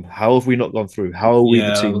won? How have we not gone through? How are we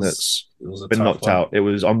the team that's been knocked out? It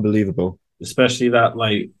was unbelievable. Especially that,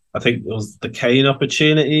 like, I think it was the Kane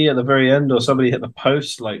opportunity at the very end, or somebody hit the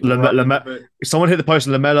post. Like, someone hit the post,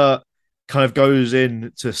 and Lamela kind of goes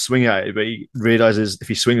in to swing at it, but he realizes if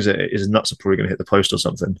he swings it, his nuts are probably going to hit the post or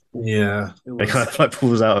something. Yeah, he kind of like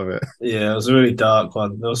pulls out of it. Yeah, it was a really dark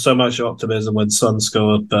one. There was so much optimism when Son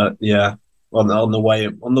scored, but yeah, on the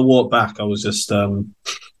walk back, I was just I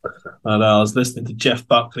was listening to Jeff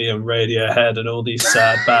Buckley and Radiohead and all these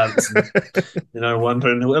sad bands, and,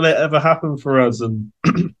 wondering will it ever happen for us? And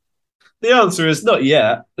the answer is not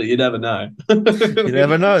yet, but you never know. You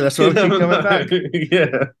never know. That's why we keep coming back.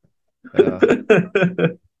 Yeah.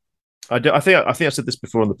 I think I said this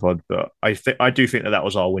before on the pod, but I do think that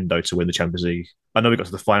was our window to win the Champions League. I know we got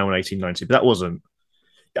to the final in 1890, but that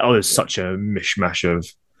was such a mishmash of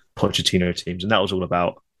Pochettino teams, and that was all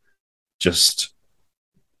about just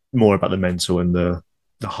more about the mental and the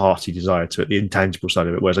hearty desire to it, the intangible side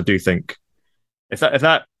of it. Whereas I do think if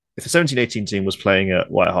the 17-18 team was playing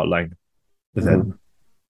at White Hart Lane, then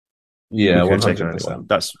yeah,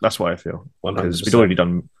 100%. That's why I feel, because we'd already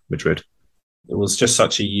done Madrid. It was just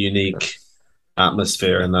such a unique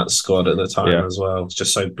atmosphere in that squad at the time as well. It's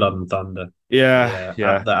just so blood and thunder. Yeah.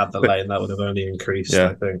 At the lane, that would have only increased,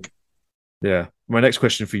 I think. Yeah. My next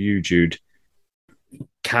question for you, Jude: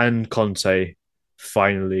 can Conte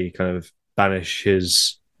finally kind of banish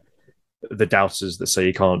the doubters that say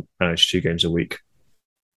he can't manage 2 games a week?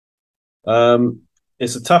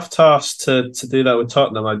 It's a tough task to do that with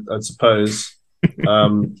Tottenham, I suppose.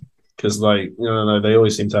 Because they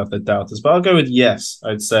always seem to have their doubters. But I'll go with yes.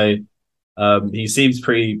 I'd say he seems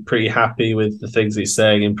pretty happy with the things he's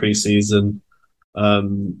saying in pre-season.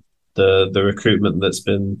 The recruitment that's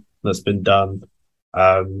been done.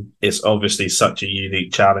 It's obviously such a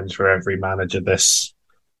unique challenge for every manager this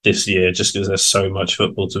year, just because there's so much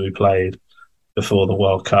football to be played before the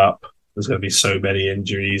World Cup. There's going to be so many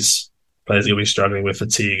injuries. Players are going to be struggling with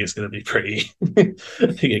fatigue. It's going to be pretty. I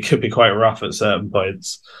think it could be quite rough at certain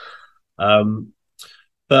points. But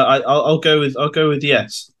I'll go with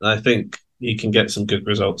yes. I think he can get some good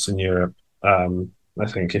results in Europe. I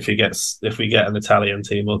think if we get an Italian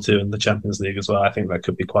team or two in the Champions League as well, I think that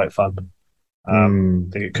could be quite fun. I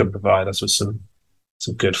think it could provide us with some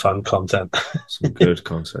good fun content. Some good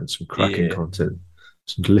content, some cracking content,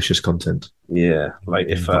 some delicious content. Yeah, like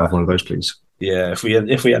if have one of those, please. Yeah, if we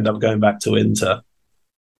end up going back to Inter,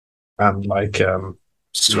 and if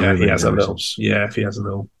he has a little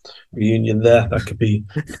reunion there, that could be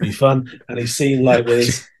fun. And he's seen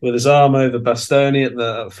with his arm over Bastoni at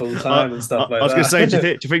full time and stuff like that. I was going to say, do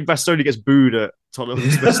you think Bastoni gets booed at Tottenham?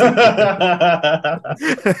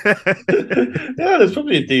 Yeah, there's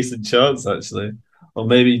probably a decent chance actually. Or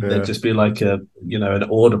maybe there'd just be like an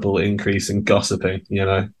audible increase in gossiping,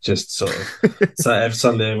 just sort of. So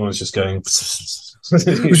suddenly everyone's just going. It's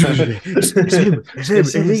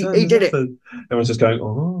him. He did it. Everyone's just going,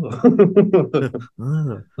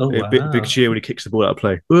 wow. Big cheer when he kicks the ball out of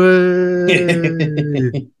play.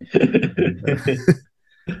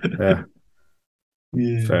 Fair.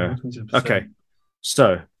 100%. Okay,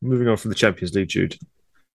 so moving on from the Champions League, Jude.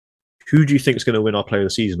 Who do you think is going to win our Player of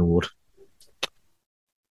the Season award?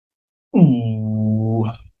 Ooh,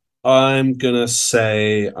 I'm gonna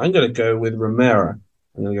go with Romero.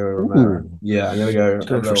 I'm gonna go with Romero. Ooh. Yeah, I'm gonna go a Going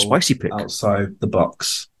for a little spicy pick. outside the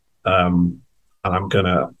box. And I'm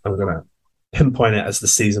gonna pinpoint it as the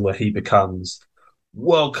season where he becomes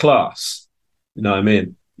world class. You know what I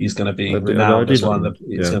mean? He's gonna be renowned as one of the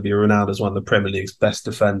he's gonna be renowned as one of the Premier League's best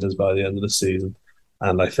defenders by the end of the season.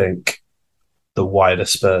 And I think the wider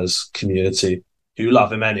Spurs community, who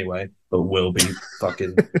love him anyway, but will be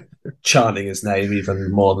fucking chanting his name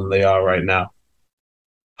even more than they are right now.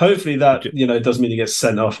 Hopefully that doesn't mean he gets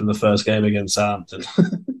sent off in the first game against Southampton.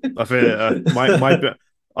 I feel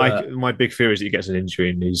my big fear is that he gets an injury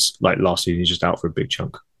and he's like last season, he's just out for a big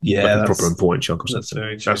chunk. Yeah, like a proper important chunk or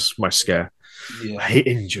something. That's my scare. Yeah. I hate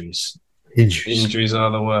injuries. Injuries are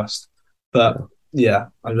the worst. But yeah,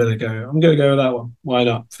 I'm gonna go with that one. Why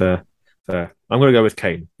not? Fair. I'm gonna go with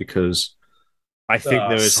Kane because I think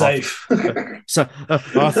there is safe. So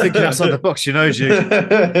I'm thinking outside the box, Jude. I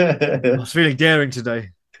was feeling daring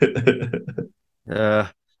today.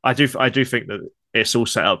 I do think that it's all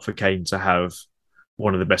set up for Kane to have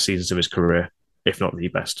one of the best seasons of his career, if not the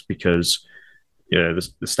best, because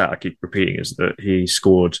the stat I keep repeating is that he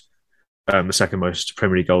scored the second most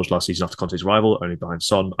Premier League goals last season after Conte's rival, only behind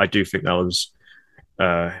Son. I do think that was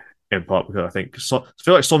in part because I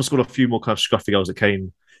feel like Son scored a few more kind of scruffy goals that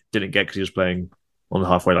Kane didn't get because he was playing on the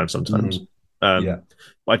halfway line sometimes. But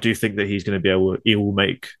I do think that he's going to he will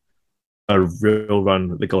make a real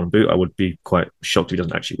run at the Golden Boot. I would be quite shocked if he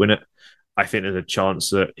doesn't actually win it. I think there's a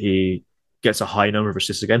chance that he gets a high number of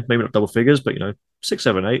assists again, maybe not double figures, but 6,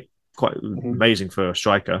 7, 8, quite amazing for a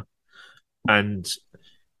striker. And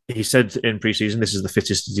he said in pre-season, this is the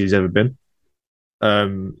fittest he's ever been.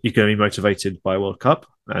 He's going to be motivated by a World Cup,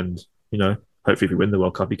 and hopefully, if we win the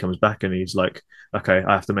World Cup, he comes back and he's like, "Okay,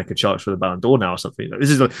 I have to make a chance for the Ballon d'Or now or something."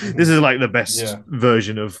 This is like the best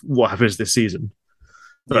version of what happens this season.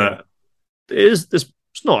 But it's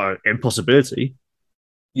not an impossibility.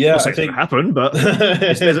 Yeah, I think it's going to happen, but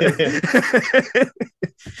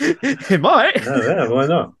it might. No, yeah, why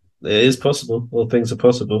not? It is possible. All things are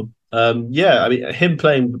possible. I mean, him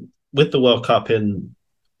playing with the World Cup in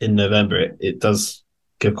November, it does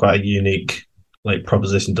give quite a unique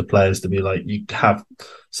proposition to players to be like, you have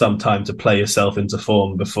some time to play yourself into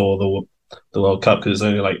form before the World Cup, because it's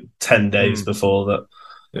only 10 days before the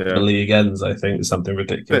league ends. I think something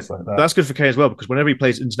ridiculous like that. That's good for Kane as well, because whenever he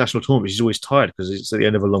plays international tournaments, he's always tired because it's at the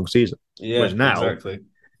end of a long season. Yeah, whereas now, exactly.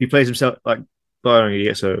 He plays himself barring he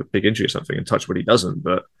gets a big injury or something, and touch what he doesn't.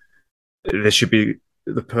 But this should be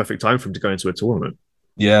the perfect time for him to go into a tournament.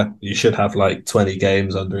 Yeah, you should have 20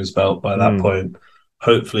 games under his belt by that point.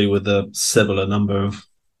 Hopefully, with a similar number of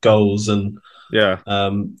goals, and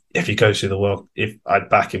if he goes through the World, if I'd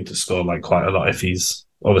back him to score quite a lot. If he's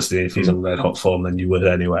in red hot form, then you would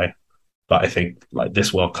anyway. But I think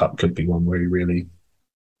this World Cup could be one where he really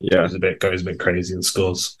goes a bit crazy and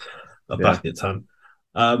scores a bucket ton.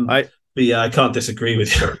 I can't disagree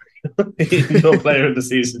with you. He's your player of the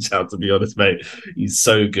season, shout, to be honest, mate. He's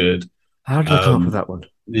so good. How did I come up with that one?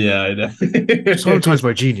 Yeah, I know. Sometimes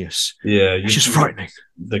my genius. Yeah, it's just frightening.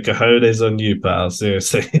 The cojones on you, pal.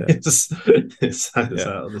 Seriously, it's out of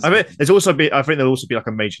this. I mean, I think there'll also be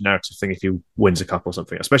a major narrative thing if he wins a cup or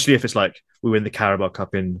something, especially if it's we win the Carabao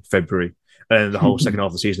Cup in February, and the whole second half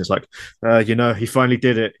of the season is he finally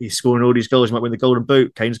did it. He's scoring all these goals. He might win the Golden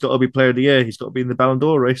Boot. Kane's got to be Player of the Year. He's got to be in the Ballon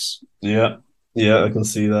d'Or race. Yeah, I can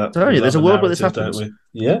see that. There's a world where this happens.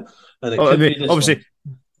 Yeah, and obviously.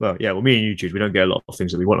 Well, me and you, Jude, we don't get a lot of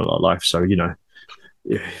things that we want in our life, so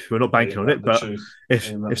we're not banking on it. But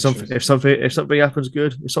if something happens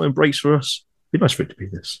good, if something breaks for us, it'd be nice for it to be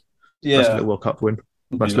this. Yeah, nice little World Cup win,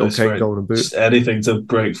 nice little Kane Golden Boot. Just anything to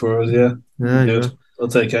break for us, good. Yeah. I'll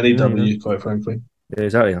take any W, quite frankly. Yeah,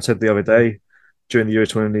 exactly. I said the other day during the Euro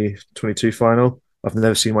 2022 final, I've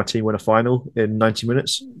never seen my team win a final in 90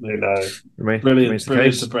 minutes. Brilliant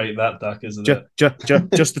to break that, Dak, isn't it?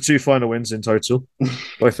 Just the 2 final wins in total,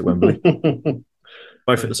 both at Wembley,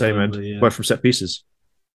 both at the same end, both from set pieces.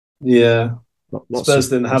 Yeah, Spurs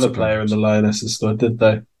didn't have a player in the Lionesses squad, did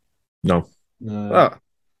they? No.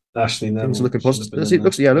 Ashley Neville. Things are looking positive.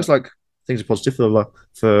 Looks like things are positive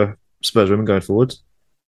for Spurs women going forward.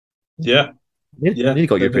 Yeah. You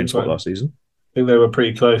got European spot last season. I think they were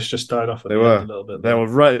pretty close, just died off. They were a little bit. They were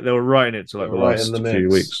right in it to the last few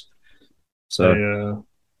weeks. So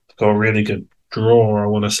they got a really good draw, I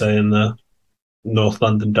want to say, in the North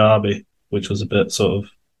London derby, which was a bit sort of.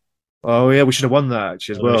 Oh yeah, we should have won that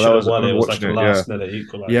actually as well. That was won. It was a last minute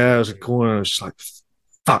equaliser. Yeah, it was a corner. I was just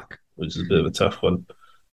fuck, which is a bit of a tough one.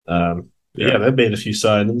 They've made a few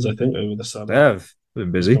signings, I think, over the summer. They have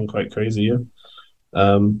been busy. Gone quite crazy, yeah.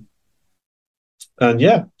 And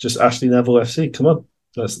yeah, just Ashley Neville FC. Come on,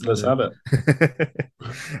 let's have it.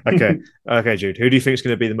 Okay, Jude. Who do you think is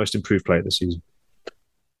going to be the most improved player this season?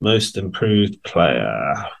 Most improved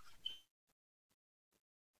player.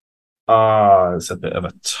 It's a bit of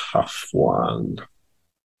a tough one.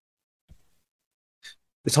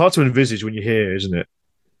 It's hard to envisage when you're here, isn't it?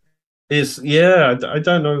 I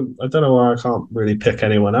don't know. I don't know why I can't really pick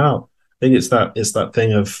anyone out. I think it's that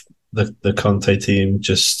thing of the Conte team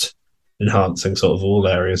just enhancing sort of all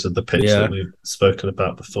areas of the pitch that we've spoken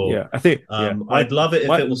about before. Yeah, I think. I'd love it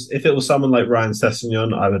if it was someone like Ryan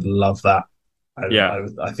Sessegnon. I would love that.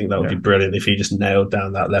 I think that would be brilliant if he just nailed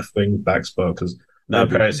down that left wing back spot because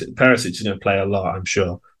Perisic is going to play a lot, I'm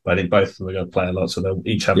sure. But I think both of them are going to play a lot, so they'll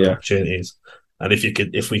each have opportunities. And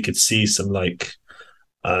if we could see some like,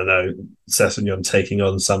 I don't know, Sessegnon taking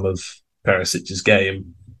on some of Perisic's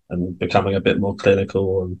game and becoming a bit more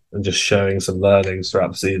clinical and just showing some learnings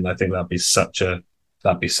throughout the season, I think that'd be such a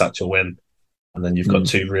win. And then you've got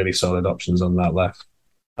two really solid options on that left.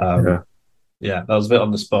 Yeah, that was a bit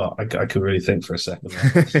on the spot. I couldn't really think for a second.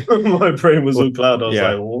 My brain was all cloud. I was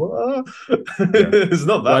like, what? It's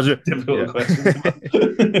not that difficult a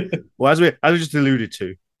question. Well, as we just alluded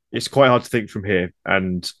to, it's quite hard to think from here.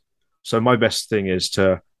 And so my best thing is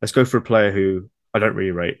let's go for a player who I don't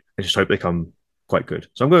really rate and just hope they come quite good.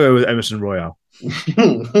 So I'm going to go with Emerson Royale.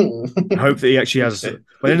 I hope that he actually has, by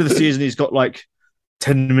the end of the season, he's got like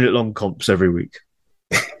 10-minute long comps every week.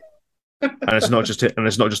 And it's not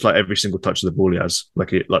just like every single touch of the ball he has, like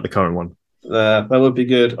the current one. That would be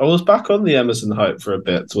good. I was back on the Emerson hype for a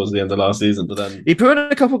bit towards the end of last season, but then he put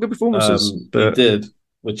in a couple of good performances. He did,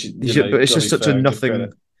 but it's just such a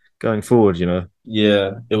nothing going forward, you know.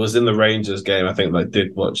 Yeah, it was in the Rangers game. I think I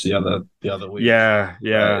did watch the other week. Yeah.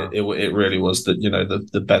 It really was that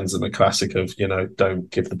the Benzema classic of don't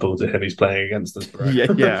give the ball to him. He's playing against us, bro.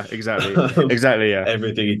 Yeah, exactly. Yeah,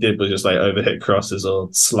 everything he did was just like overhit crosses or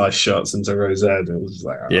slice shots into Rosette. It was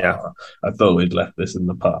like, I thought we'd left this in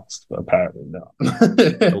the past, but apparently not.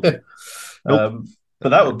 Nope. But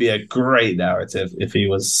that would be a great narrative if he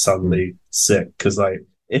was suddenly sick, because like,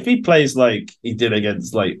 if he plays like he did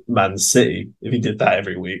against like Man City, if he did that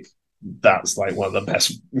every week, that's like one of the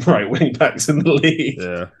best right wing backs in the league.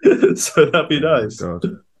 Yeah. So that'd be nice. God.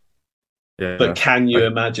 Yeah. But can you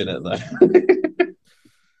imagine it though?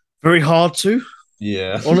 Very hard to.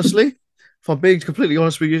 Yeah. Honestly, if I'm being completely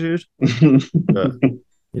honest with you, dude. But,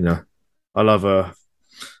 I love a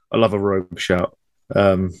rogue shout.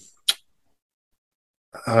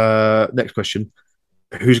 Next question: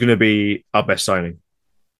 who's going to be our best signing?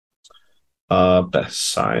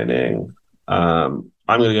 Best signing. I'm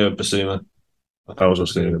going to go with Bissouma. I was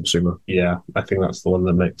also thinking of Bissouma. Yeah, I think that's the one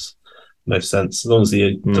that makes most sense. As long as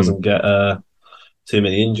he doesn't get too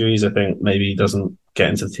many injuries, I think maybe he doesn't get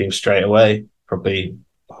into the team straight away. Probably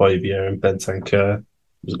Højbjerg and Bentancur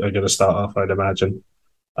are going to start off, I'd imagine.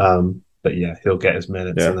 But yeah, he'll get his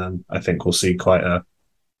minutes, and then I think we'll see quite a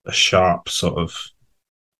sharp sort of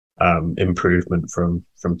improvement from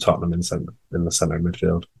Tottenham in the centre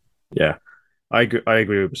midfield. Yeah. I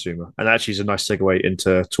agree with Bissouma. And actually, it's a nice segue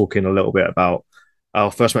into talking a little bit about our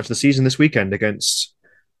first match of the season this weekend against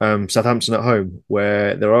Southampton at home,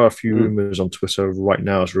 where there are a few rumours on Twitter right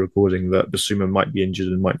now as we're recording that Bissouma might be injured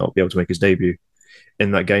and might not be able to make his debut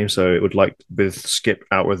in that game. So it would with Skip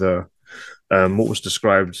out with what was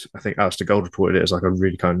described, I think Alistair Gold reported it as like a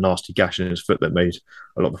really kind of nasty gash in his foot that made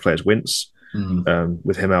a lot of the players wince.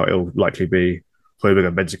 With him out, it'll likely be Højbjerg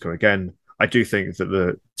and Bentancur again. I do think that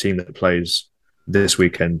the team that plays this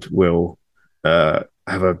weekend will have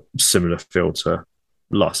a similar feel to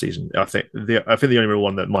last season. I think the only real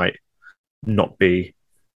one that might not be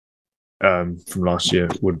from last year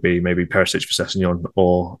would be maybe Perisic for Sessegnon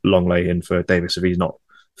or Longley in for Davis if he's not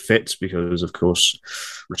fit, because of course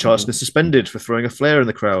Richarlison is suspended for throwing a flare in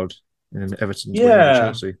the crowd in Everton's win over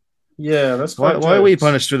Chelsea. Yeah, that's why are we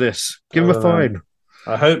punished for this? Give him a fine.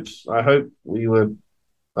 I hope we were.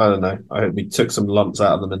 I don't know. I hope we took some lumps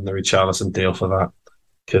out of them in the Richarlison deal for that.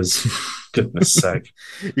 Because, goodness sake.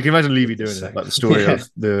 You can imagine Levy doing it, like the story of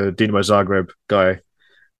the Dinamo Zagreb guy,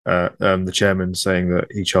 the chairman, saying that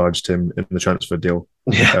he charged him in the transfer deal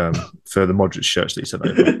for the Modric shirts that he sent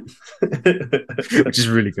over. Which is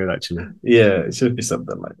really good, actually. Yeah, it should be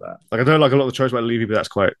something like that. Like, I don't like a lot of the choice about Levy, but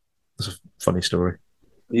that's a funny story.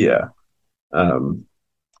 Yeah.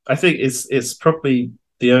 I think it's probably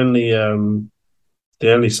the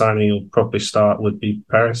only signing he'll probably start would be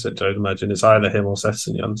Perisic, I'd imagine. It's either him or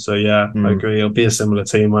Sessegnon. So yeah, I agree. It'll be a similar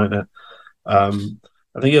team, won't it? I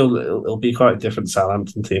think it'll be quite a different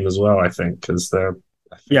Southampton team as well, I think, because they've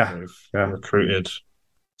recruited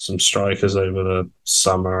some strikers over the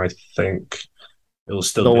summer, I think. It will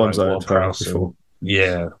still The be ones like that Ward-Prowse. before.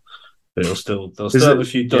 Yeah. But they'll still have a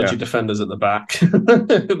few dodgy defenders at the back.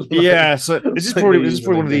 Yeah, so this is probably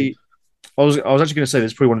one of the. I was actually going to say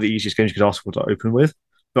this is probably one of the easiest games you could ask for to open with,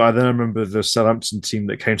 but then I remember the Southampton team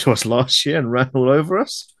that came to us last year and ran all over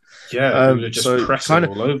us. Yeah, they were just pressing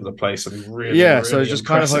all over the place. I mean, really, yeah. Really so just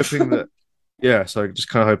impressive. kind of hoping that. Yeah, so just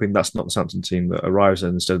kind of hoping that's not the Southampton team that arrives,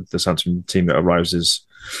 and instead the Southampton team that arrives is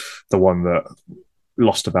the one that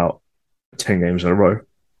lost about 10 games in a row.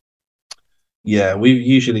 Yeah, we've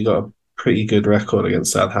usually got a pretty good record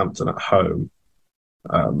against Southampton at home.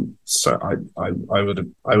 So I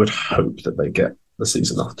would hope that they get the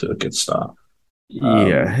season off to a good start.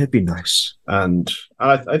 Yeah, it'd be nice, and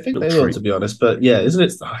I think they will, to be honest. But yeah, isn't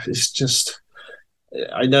it? It's just,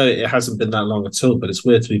 I know it hasn't been that long at all, but it's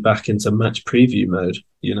weird to be back into match preview mode.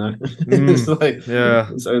 You know, it's like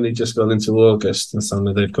it's only just gone into August, and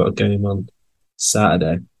suddenly they've got a game on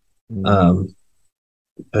Saturday.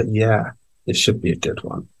 But yeah, it should be a good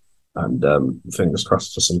one, and fingers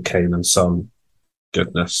crossed for some Kane and Son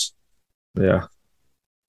goodness. Yeah.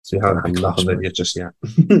 So you haven't had enough of it just yet.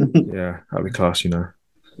 Yeah, that'd be class, you know.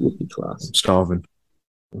 Would be class. I'm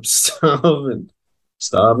starving.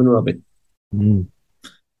 Starving, Robbie.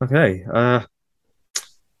 Okay. I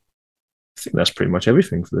think that's pretty much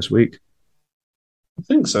everything for this week. I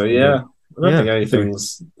think so, yeah. I don't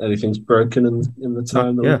think anything's broken in the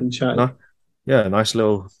time that we've been chatting. Yeah, nice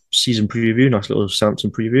little season preview, nice little Southampton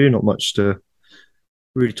preview. Not much to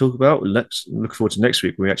really talk about. Let's look forward to next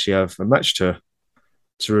week. We actually have a match to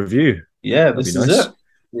review. Yeah, this is it.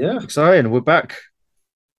 Yeah. Exciting. We're back.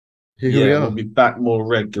 Here we are. We'll be back more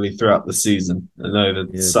regularly throughout the season. I know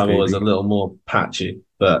that summer was a little more patchy,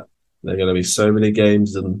 but there are going to be so many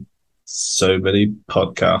games and so many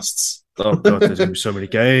podcasts. Oh God, there's going to be so many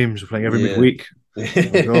games. We're playing every midweek.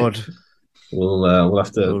 Oh God. We'll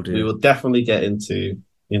have to. We will definitely get into,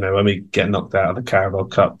 when we get knocked out of the Carabao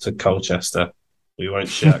Cup to Colchester. We won't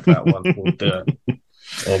shirk that one. We'll do it.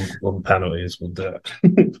 On penalties, we'll do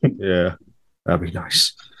it. Yeah, that'd be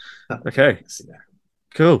nice. Okay,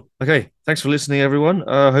 cool. Okay, thanks for listening, everyone.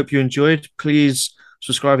 I hope you enjoyed. Please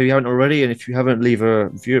subscribe if you haven't already, and if you haven't, leave a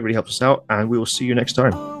review. It really helps us out, and we will see you next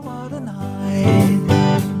time.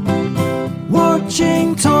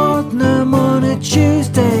 Watching Tottenham on a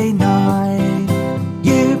Tuesday night.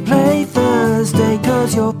 You play Thursday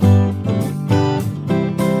 'cause you're...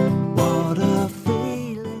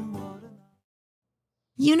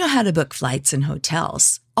 You know how to book flights and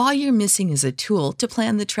hotels. All you're missing is a tool to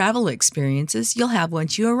plan the travel experiences you'll have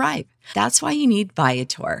once you arrive. That's why you need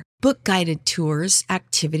Viator. Book guided tours,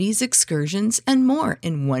 activities, excursions, and more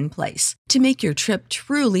in one place to make your trip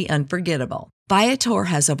truly unforgettable. Viator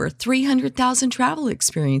has over 300,000 travel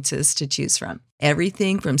experiences to choose from.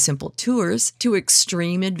 Everything from simple tours to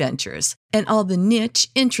extreme adventures and all the niche,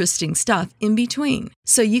 interesting stuff in between.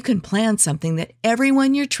 So you can plan something that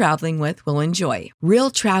everyone you're traveling with will enjoy. Real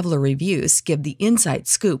traveler reviews give the inside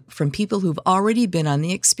scoop from people who've already been on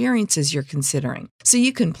the experiences you're considering. So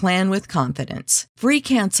you can plan with confidence. Free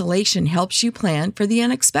cancellation helps you plan for the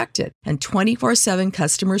unexpected. And 24/7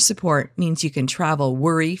 customer support means you can travel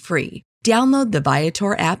worry-free. Download the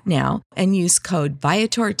Viator app now and use code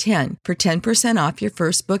Viator10 for 10% off your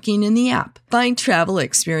first booking in the app. Find travel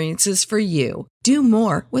experiences for you. Do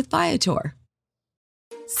more with Viator.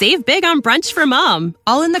 Save big on brunch for mom,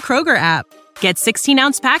 all in the Kroger app. Get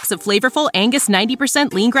 16-ounce packs of flavorful Angus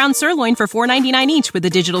 90% lean ground sirloin for $4.99 each with a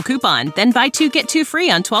digital coupon. Then buy 2, get 2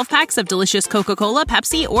 free on 12 packs of delicious Coca-Cola,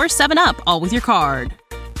 Pepsi, or 7-Up, all with your card.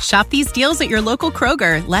 Shop these deals at your local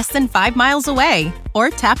Kroger, less than 5 miles away. Or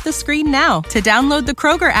tap the screen now to download the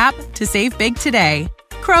Kroger app to save big today.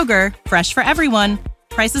 Kroger, fresh for everyone.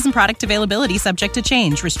 Prices and product availability subject to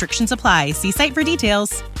change. Restrictions apply. See site for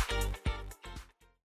details.